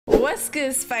What's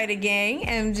good, Spider Gang?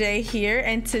 MJ here,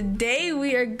 and today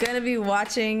we are gonna be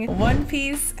watching One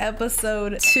Piece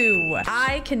episode 2.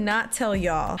 I cannot tell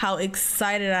y'all how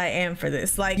excited I am for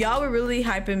this. Like, y'all were really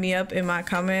hyping me up in my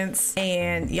comments,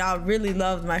 and y'all really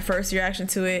loved my first reaction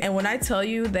to it. And when I tell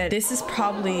you that this is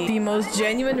probably the most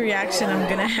genuine reaction I'm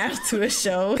gonna have to a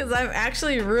show, because I'm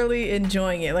actually really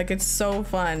enjoying it. Like, it's so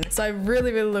fun. So I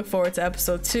really look forward to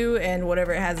episode 2 and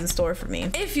whatever it has in store for me.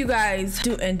 If you guys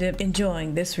do end up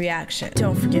enjoying this reaction,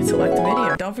 don't forget to like the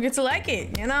video. Don't forget to like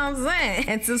it, you know what I'm saying?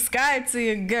 And subscribe to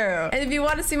your girl. And if you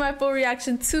want to see my full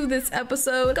reaction to this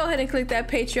episode, go ahead and click that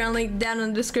Patreon link down in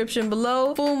the description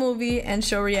below. Full movie and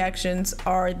show reactions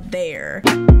are there.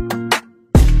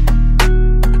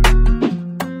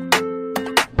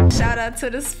 Shout out to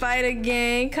the Spider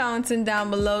Gang, commenting down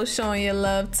below, showing your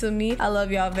love to me. I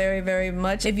love y'all very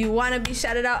much. If you want to be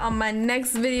shouted out on my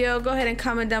next video, go ahead and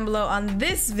comment down below on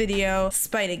this video,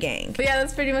 Spider Gang. But yeah,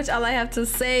 that's pretty much all I have to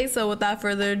say. So without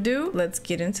further ado, let's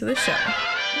get into the show.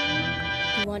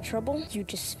 You want trouble? You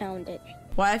just found it.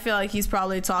 Well, I feel like he's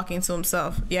probably talking to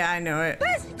himself. Yeah, I know it.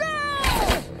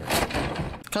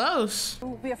 Close.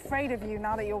 We'll be afraid of you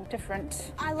now that you're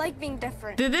different. I like being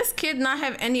different. Did this kid not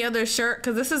have any other shirt?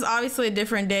 Because this is obviously a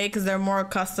different day because they're more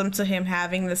accustomed to him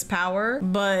having this power,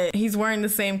 but he's wearing the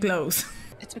same clothes.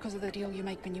 It's because of the deal you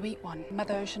make when you eat one.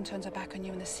 Mother Ocean turns her back on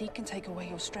you and the sea can take away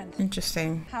your strength.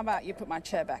 Interesting. How about you put my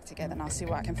chair back together and I'll see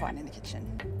what I can find in the kitchen.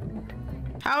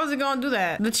 How is it gonna do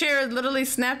that? The chair is literally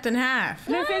snapped in half.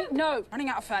 Luffy, no. Running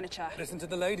out of furniture. Listen to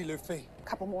the lady, Luffy. A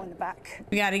couple more in the back.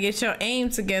 You gotta get your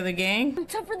aim together, gang. I'm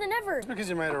tougher than ever. Because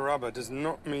you're made of rubber does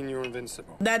not mean you're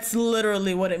invincible. That's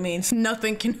literally what it means.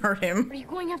 Nothing can hurt him. Are you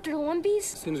going after the One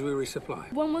Piece? As soon as we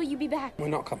resupply, When will you be back? we're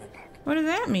not coming back. What does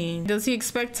that mean? Does he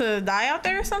expect to die out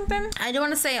there or something? I do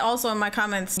want to say also in my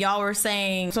comments, y'all were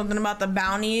saying something about the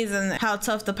bounties and how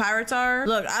tough the pirates are.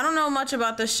 Look, I don't know much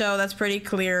about this show. That's pretty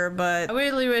clear, but I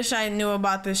really wish I knew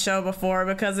about this show before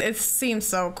because it seems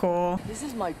so cool. This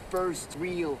is my first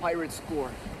real pirate score.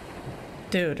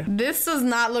 Dude, this does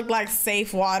not look like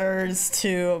safe waters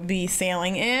to be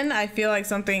sailing in. I feel like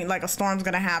something like a storm's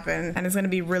gonna happen and it's gonna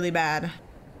be really bad.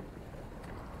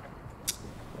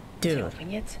 Dude.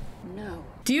 No.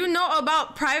 Do you know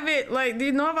about private, like, do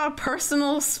you know about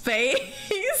personal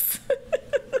space?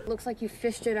 Looks like you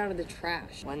fished it out of the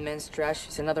trash. One man's trash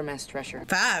is another man's treasure.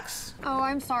 Facts. Oh,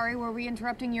 I'm sorry. Were we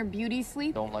interrupting your beauty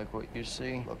sleep? Don't like what you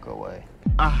see, look away.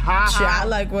 Shit, I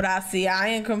like what I see. I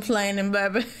ain't complaining,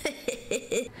 baby.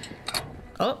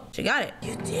 Oh, she got it.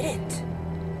 You did it.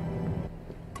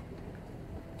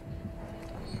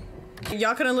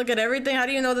 Y'all couldn't look at everything? How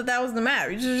do you know that that was the map?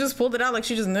 You just pulled it out like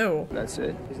she just knew. That's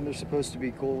it? Isn't there supposed to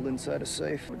be gold inside a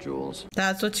safe or jewels?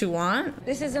 That's what you want?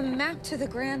 This is a map to the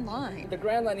Grand Line. The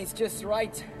Grand Line is just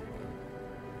right.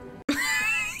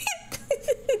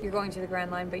 You're going to the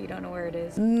Grand Line, but you don't know where it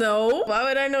is. No. Why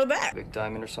would I know that? Big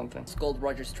diamond or something? It's Gold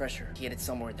Roger's treasure. He hid it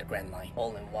somewhere in the Grand Line,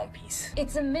 all in one piece.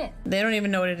 It's a myth. They don't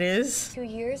even know what it is. 2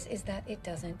 years is that it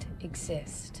doesn't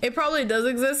exist. It probably does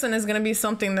exist and it's gonna be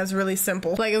something that's really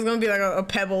simple. Like it's gonna be like a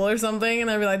pebble or something and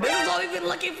they'll be like, this is what we've been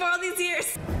looking for all these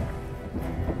years.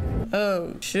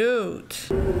 Oh, shoot.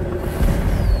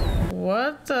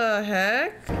 What the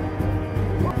heck?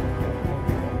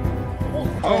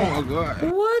 Oh my god.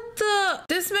 What the?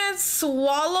 This man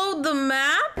swallowed the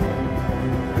map?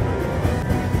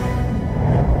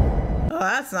 Oh,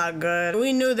 that's not good.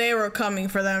 We knew they were coming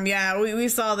for them. Yeah, we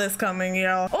saw this coming,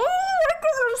 yo. Oh my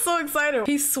god, I'm so excited.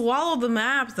 He swallowed the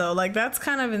map though. Like, that's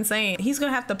kind of insane. He's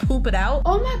gonna have to poop it out.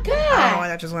 Oh my god. I don't know why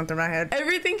that just went through my head.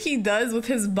 Everything he does with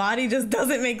his body just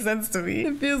doesn't make sense to me.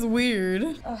 It feels weird.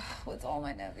 With all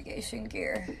my navigation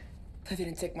gear. I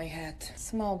didn't take my hat.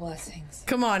 Small blessings.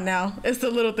 Come on now. It's the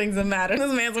little things that matter.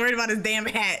 This man's worried about his damn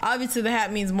hat. Obviously, the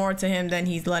hat means more to him than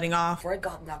he's letting off. Before I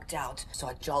got knocked out, so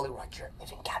a Jolly Roger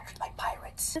even captured by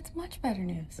pirates. That's much better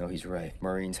news. No, he's right.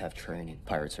 Marines have training.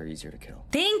 Pirates are easier to kill.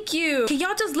 Thank you. Can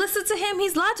y'all just listen to him?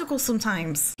 He's logical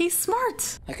sometimes. He's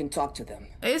smart. I can talk to them.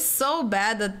 It's so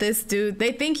bad that this dude,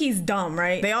 they think he's dumb,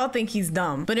 right? They all think he's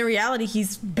dumb. But in reality,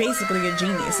 he's basically a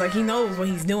genius. Like, he knows what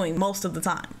he's doing most of the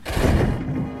time.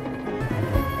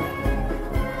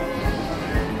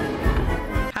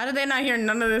 How did they not hear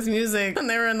none of this music? When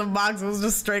they were in the box, it was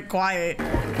just straight quiet.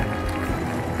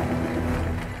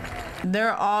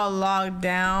 They're all locked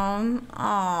down.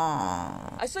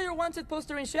 Aww. I saw your wanted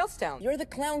poster in Shellstown. You're the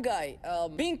clown guy,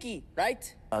 Binky,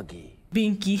 right? Uggy.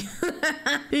 Binky.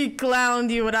 He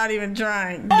clowned you without even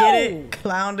trying. Get it?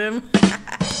 Clowned him.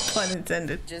 Pun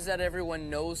intended. Just that everyone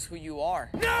knows who you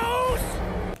are. Nose!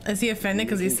 Is he offended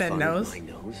because he said nose? My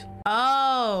nose?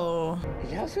 Oh.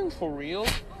 Is that for real?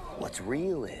 What's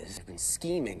real is I've been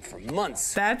scheming for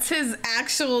months. That's his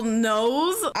actual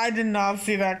nose? I did not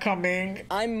see that coming.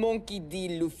 I'm Monkey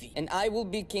D. Luffy, and I will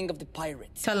be king of the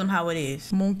pirates. Tell him how it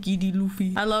is. Monkey D.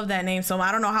 Luffy. I love that name so much.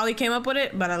 I don't know how he came up with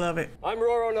it, but I love it. I'm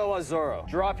Roro Noah Zoro.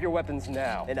 Drop your weapons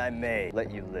now, and I may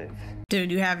let you live.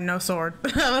 Dude, you have no sword.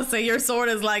 I was say your sword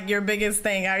is like your biggest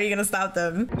thing. How are you gonna stop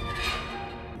them?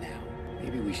 Now,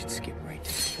 maybe we should skip right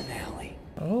to the finale.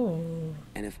 Oh.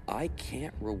 And if I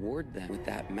can't reward them with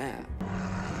that map...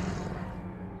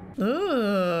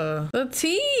 Ugh. The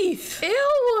teeth.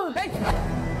 Ew. Hey!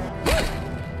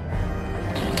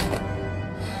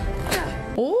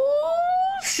 Ooh,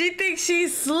 she thinks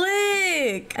she's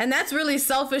slick. And that's really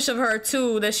selfish of her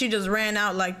too, that she just ran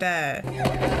out like that.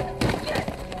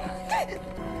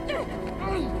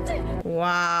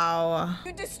 Wow.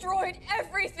 You destroyed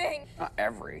everything. Not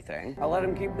everything. I'll let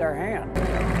them keep their hand.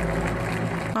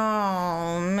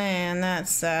 Oh man, that's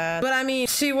sad. But I mean,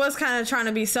 she was kind of trying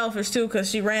to be selfish too, because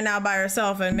she ran out by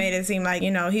herself and made it seem like,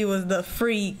 you know, he was the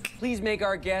freak. Please make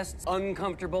our guests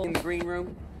uncomfortable in the green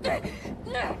room. I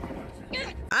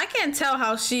can't tell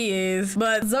how she is,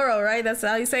 but Zoro, right? That's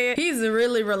how you say it? He's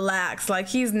really relaxed. Like,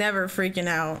 he's never freaking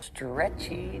out.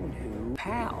 Stretchy new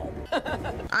pal.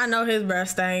 I know his breath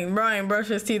stank. Bro ain't brushed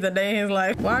his teeth a day in his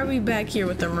life. Why are we back here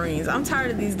with the Marines? I'm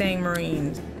tired of these dang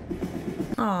Marines.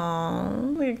 Aw,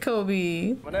 look at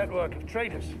Kobe. A network of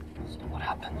traitors. What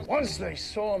happened? Once they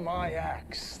saw my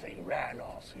axe, they ran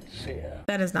off in fear.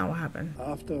 That is not what happened.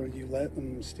 After you let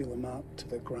them steal a map to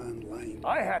the Grand Line.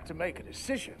 I had to make a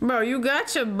decision. Bro, you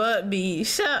got your butt beat.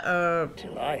 Shut up.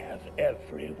 Till I have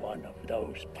every one of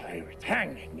those pirates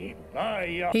hanging in my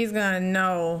yard. He's gonna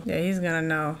know. Yeah, he's gonna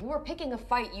know. You were picking a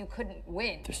fight you couldn't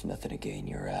win. There's nothing to gain,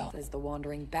 you're out. As the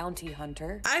wandering bounty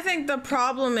hunter. I think the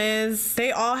problem is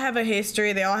they all have a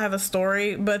history, they all have a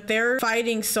story, but they're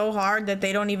fighting so hard that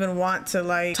they don't even want to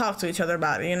like talk to each other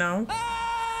about it, you know?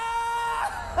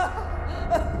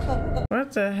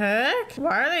 What the heck?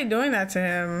 Why are they doing that to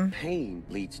him? Pain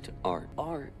leads to art.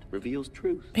 Art reveals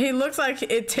truth. He looks like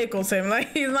it tickles him.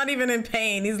 Like he's not even in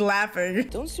pain. He's laughing.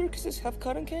 Don't circuses have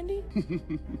cotton candy?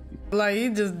 Like he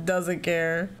just doesn't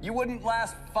care. You wouldn't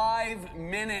last 5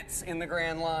 minutes in the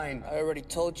Grand Line. I already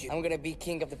told you. I'm gonna be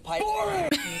king of the pirates. Boring!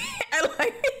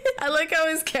 I like how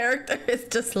his character is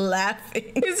just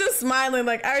laughing. He's just smiling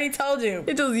like, I already told you.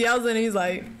 He just yells and he's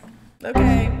like,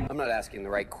 okay. I'm not asking the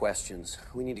right questions.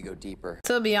 We need to go deeper.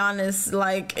 To be honest,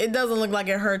 like, it doesn't look like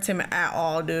it hurts him at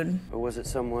all, dude. Or was it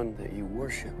someone that you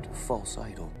worshipped, a false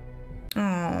idol?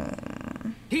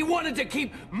 Aww. He wanted to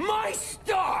keep my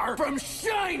star from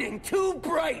shining too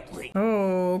brightly.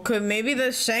 Oh, could maybe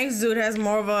the Shanks dude has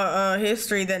more of a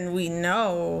history than we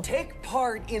know. Take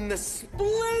part in the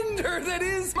splendor that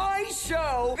is my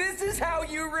show. This is how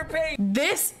you repay.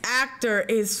 This actor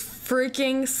is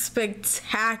freaking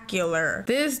spectacular.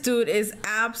 This dude is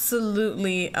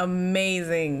absolutely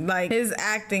amazing. Like, his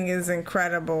acting is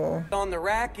incredible. On the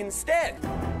rack instead.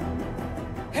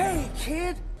 Hey,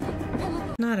 kid.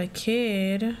 Not a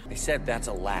kid. They said that's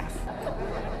a laugh.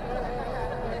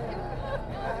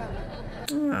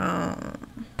 Oh.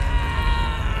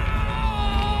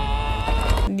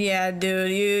 Yeah, dude,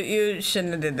 you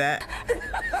shouldn't have did that.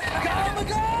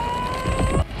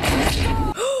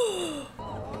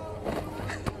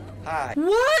 Hi.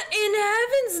 What in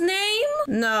heaven's name?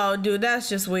 No, dude, that's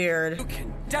just weird. You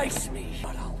can dice me,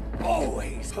 but I'll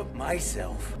always put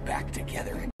myself back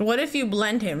together. What if you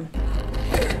blend him?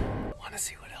 Want to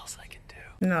see what else I can do?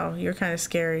 No, you're kind of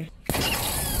scary.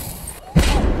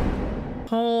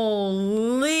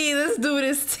 Holy, this dude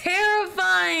is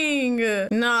terrifying.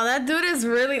 No, that dude is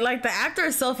really, like, the actor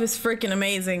itself is freaking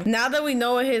amazing. Now that we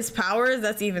know his powers,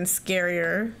 that's even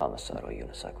scarier. Homicidal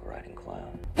unicycle riding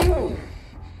clown.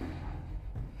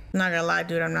 Not gonna lie,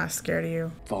 dude, I'm not scared of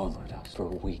you. Followed us for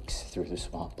weeks through the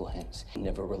swamplands,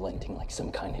 never relenting like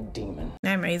some kind of demon.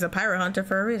 Yeah, man, he's a pirate hunter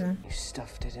for a reason. You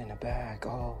stuffed it in a bag,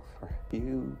 all for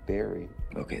you, Barry.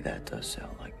 Okay, that does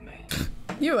sound like me.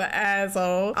 You an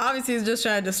asshole. Obviously, he's just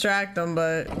trying to distract them,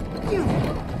 but...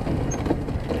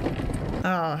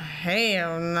 Oh,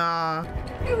 hell nah.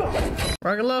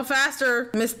 Work a little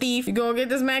faster, Miss Thief. You gonna get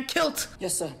this man killed.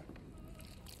 Yes, sir.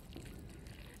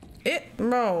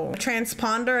 Bro,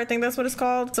 transponder, I think that's what it's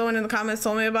called. Someone in the comments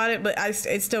told me about it, but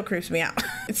it still creeps me out.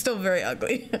 It's still very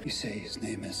ugly. You say his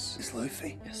name is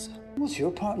Luffy? Yes, sir. What's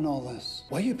your part in all this?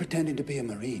 Why are you pretending to be a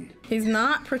Marine? He's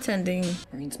not pretending.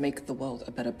 Marines make the world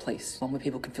a better place, one where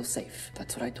people can feel safe.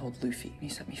 That's what I told Luffy. He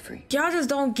set me free. Y'all just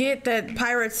don't get that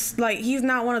pirates, like, he's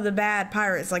not one of the bad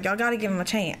pirates. Like, y'all gotta give him a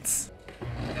chance.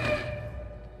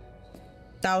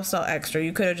 That was so extra.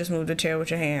 You could have just moved the chair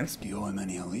with your hands. Do you owe him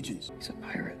any allegiance? He's a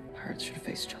pirate. pirates should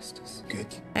face justice. Good.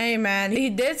 Hey man, he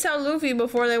did tell Luffy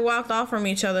before they walked off from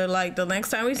each other, like, the next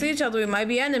time we see each other, we might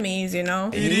be enemies, you know?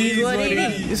 It is what it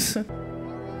is.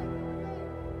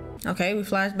 Okay, we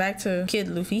flash back to Kid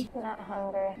Luffy. Not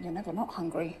hungry. You're never not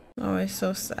hungry. Oh, it's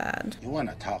so sad. You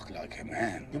wanna talk like a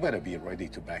man? You better be ready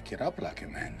to back it up like a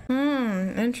man.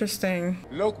 Interesting.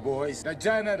 Look, boys, the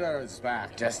janitor is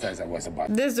back, just as I was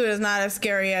about. This dude is not as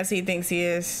scary as he thinks he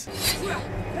is.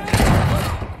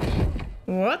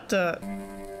 What the?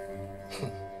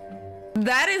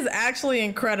 That is actually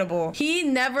incredible. He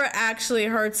never actually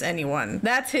hurts anyone.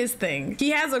 That's his thing. He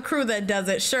has a crew that does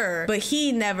it, sure, but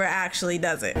he never actually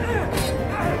does it.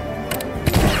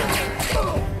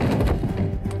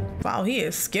 Wow, he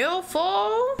is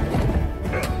skillful.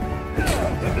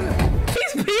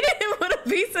 He's beating him with a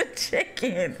piece of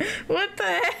chicken. What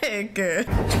the heck?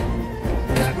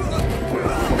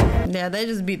 Yeah, they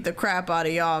just beat the crap out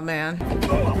of y'all, man.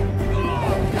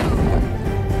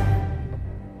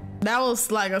 That was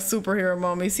like a superhero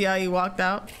moment. You see how he walked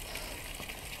out?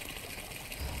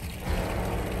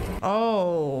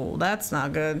 Oh, that's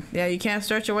not good. Yeah, you can't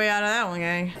stretch your way out of that one,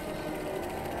 gang.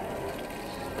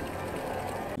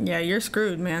 Yeah, you're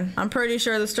screwed, man. I'm pretty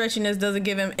sure the stretchiness doesn't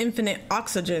give him infinite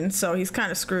oxygen, so he's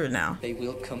kind of screwed now. They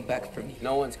will come back for me.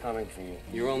 No one's coming for you.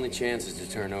 Your only chance is to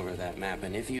turn over that map,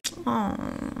 and if you...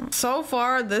 So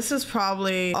far, this is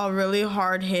probably a really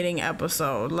hard-hitting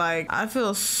episode. Like, I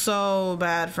feel so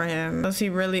bad for him because he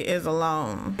really is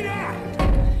alone.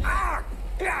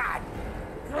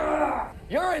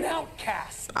 You're an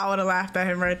outcast. I would have laughed at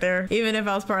him right there. Even if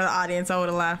I was part of the audience, I would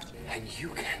have laughed. And you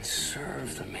can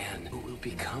serve the man who will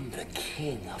become the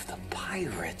king of the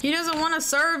pirates. He doesn't want to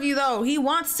serve you, though. He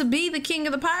wants to be the king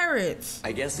of the pirates.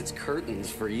 I guess it's curtains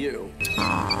for you.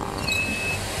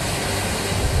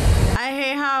 I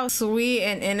hate how sweet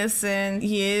and innocent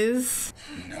he is.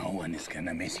 No one is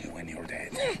gonna miss you when you're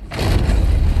dead.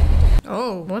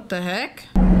 Oh, what the heck?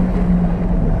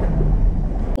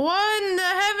 What in the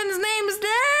heaven's name is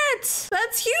that?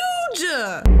 That's huge!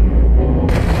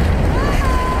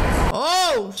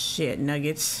 Oh, shit,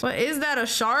 nuggets. What, is that a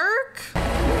shark?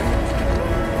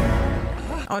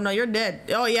 Oh, no, you're dead.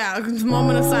 Oh, yeah,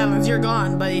 moment of silence. You're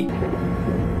gone, buddy.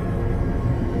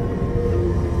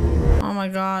 Oh my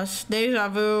gosh, deja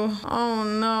vu. Oh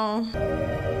no.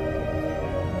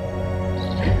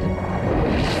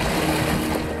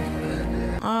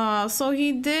 So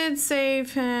he did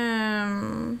save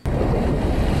him.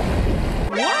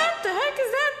 What the heck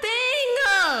is that thing?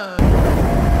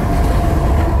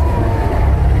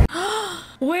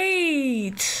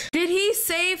 Wait, did he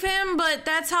save him, but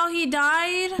that's how he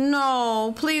died?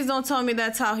 No, please don't tell me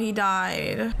that's how he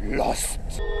died. Lost.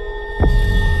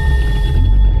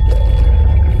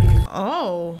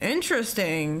 Oh,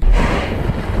 interesting.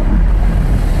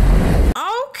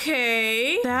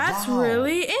 Okay, that's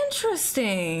really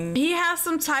interesting. He has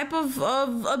some type of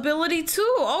ability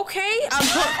too. Okay, I'm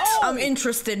hooked. I'm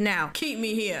interested now. Keep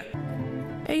me here.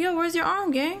 Hey, yo, where's your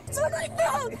arm, gang? It's what I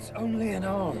found. It's only an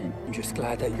arm. I'm just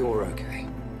glad that you're okay.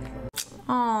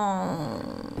 Oh.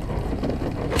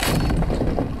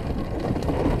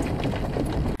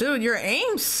 Dude, your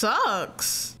aim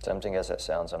sucks. Tempting as that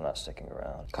sounds, I'm not sticking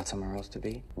around. Got somewhere else to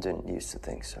be? Didn't used to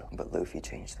think so, but Luffy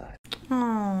changed that.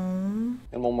 Oh.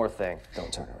 And one more thing,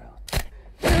 don't turn around.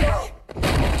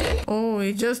 Oh,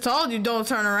 he just told you don't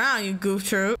turn around, you goof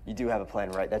troop. You do have a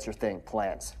plan, right? That's your thing,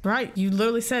 plans. Right, you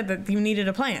literally said that you needed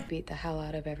a plan. Beat the hell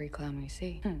out of every clown we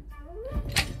see.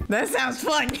 That sounds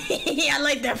fun. I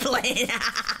like that plan.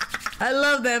 I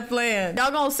love that plan.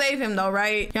 Y'all gonna save him though,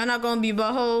 right? Y'all not gonna be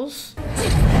buttholes?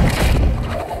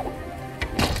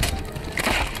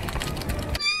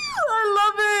 I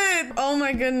love it. Oh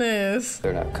my goodness.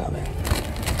 They're not coming.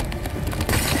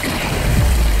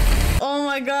 Oh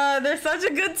my god, they're such a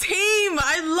good team.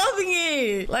 I'm loving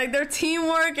it. Like their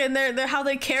teamwork and their how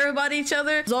they care about each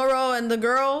other. Zoro and the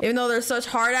girl, even though they're such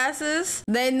hard asses,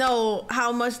 they know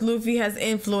how much Luffy has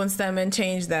influenced them and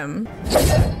changed them.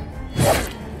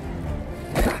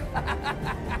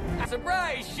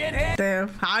 Surprise, shithead! Damn,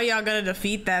 how are y'all gonna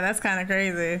defeat that? That's kind of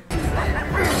crazy.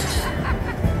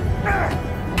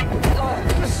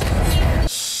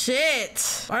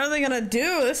 Shit, what are they gonna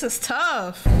do? This is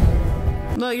tough.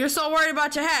 Look, you're so worried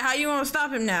about your hat. How you gonna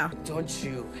stop him now? Don't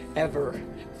you ever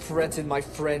threaten my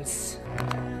friends.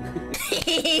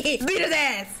 Beat his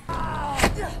ass.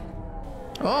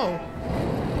 Oh.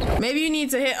 Maybe you need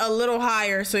to hit a little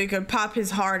higher so you can pop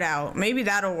his heart out. Maybe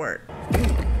that'll work.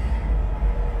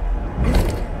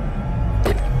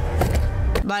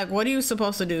 Like, what are you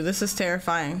supposed to do? This is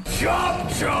terrifying.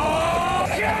 Chop, chop!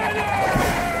 Get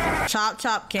it! Chop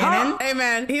chop cannon. Hey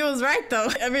man, he was right though.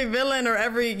 Every villain or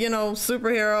every, you know,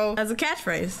 superhero has a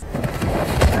catchphrase.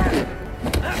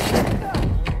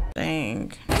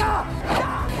 Dang.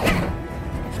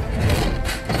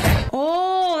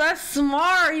 Oh, that's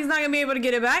smart. He's not gonna be able to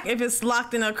get it back if it's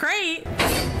locked in a crate.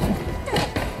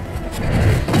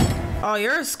 Oh,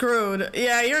 you're screwed.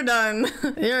 Yeah, you're done.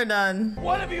 You're done.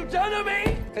 What have you done to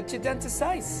me? Cut you down to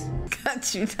size.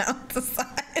 Cut you down to size.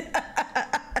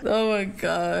 Oh my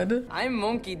god. I'm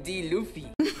Monkey D.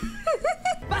 Luffy.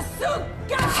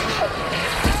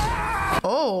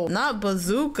 Oh, not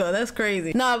bazooka. That's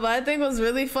crazy. Nah, but I think what's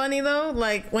really funny though,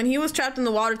 like when he was trapped in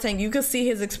the water tank, you could see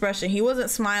his expression. He wasn't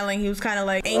smiling. He was kind of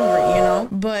like angry, you know?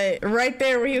 But right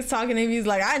there when he was talking to him, he's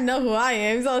like, I know who I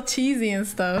am. He's all cheesy and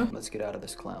stuff. Let's get out of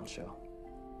this clown show.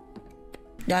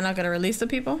 Y'all not gonna release the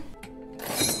people?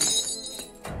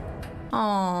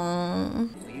 Aww.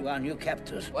 You are new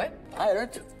captors. What?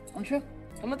 Pirate? Aren't you?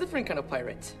 I'm a different kind of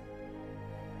pirate.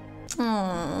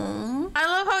 Aww. I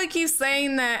love how he keeps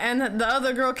saying that, and the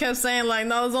other girl kept saying like,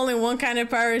 no, there's only one kind of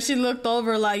pirate. She looked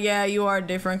over like, yeah, you are a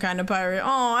different kind of pirate.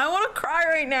 Oh, I want to cry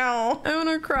right now. I want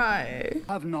to cry.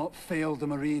 Have not failed the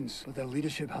Marines, but their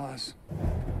leadership has.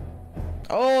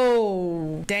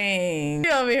 Oh, dang.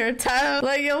 You over here tired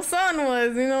like your son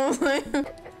was, you know what I'm saying?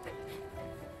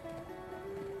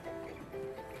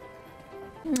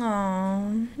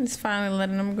 Aww, he's finally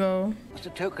letting him go. It's a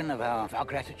token of our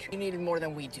gratitude. You needed more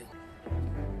than we do.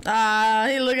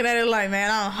 He looking at it like, man,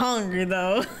 I'm hungry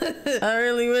though. I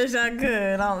really wish I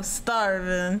could. I'm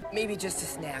starving. Maybe just a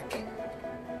snack.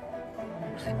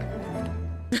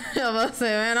 I'm about to say,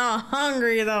 man, I'm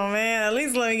hungry though, man. At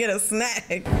least let me get a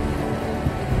snack.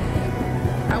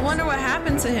 I wonder what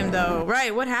happened to him though.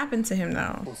 Right, what happened to him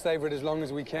though? We'll savor it as long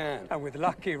as we can. And with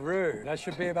Lucky Roo, that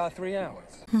should be about 3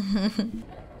 hours.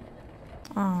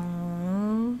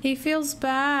 Aww, he feels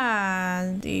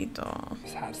bad, Dito.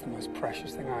 This hat's the most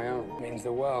precious thing I own. It means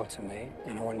the world to me,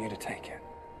 and I want you to take it.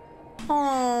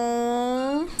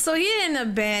 Aww. So he didn't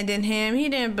abandon him. He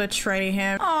didn't betray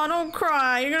him. Oh, don't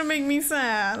cry. You're gonna make me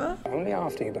sad. Only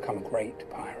after you become a great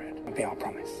pirate. It'll be our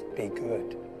promise. Be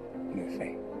good,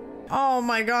 Luffy. Oh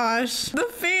my gosh. The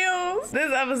feels.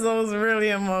 This episode was really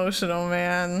emotional,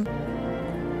 man.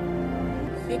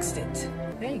 Fixed it.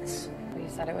 Thanks. You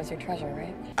said it was your treasure,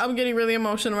 right? I'm getting really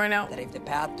emotional right now. That if the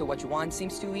path to what you want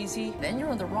seems too easy, then you're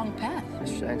on the wrong path.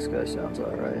 This Shanks guy sounds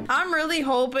alright. I'm really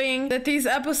hoping that these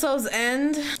episodes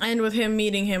end with him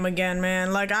meeting him again,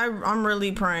 man. Like, I'm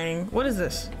really praying. What is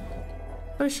this?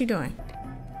 What is she doing?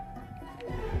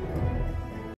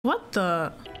 What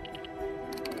the?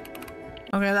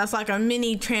 Okay, that's like a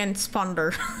mini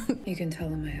transponder. You can tell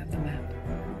him I have the map.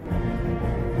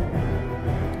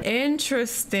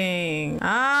 Interesting.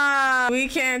 We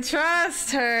can't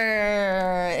trust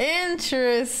her.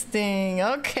 Interesting.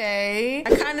 Okay.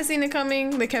 I kind of seen it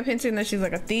coming. They kept hinting that she's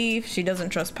like a thief. She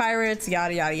doesn't trust pirates,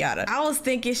 yada, yada, yada. I was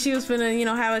thinking she was gonna, you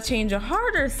know, have a change of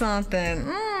heart or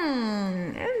something.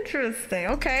 Interesting.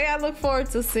 Okay, I look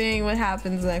forward to seeing what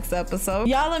happens next episode.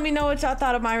 Y'all let me know what y'all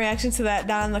thought of my reaction to that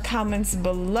down in the comments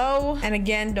below. And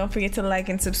again, don't forget to like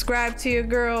and subscribe to your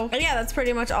girl. And yeah, that's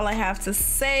pretty much all I have to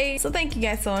say. So thank you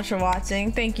guys so much for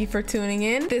watching. Thank you for tuning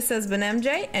in. This has been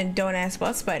MJ, and don't ask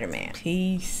about Spider-Man.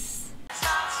 Peace.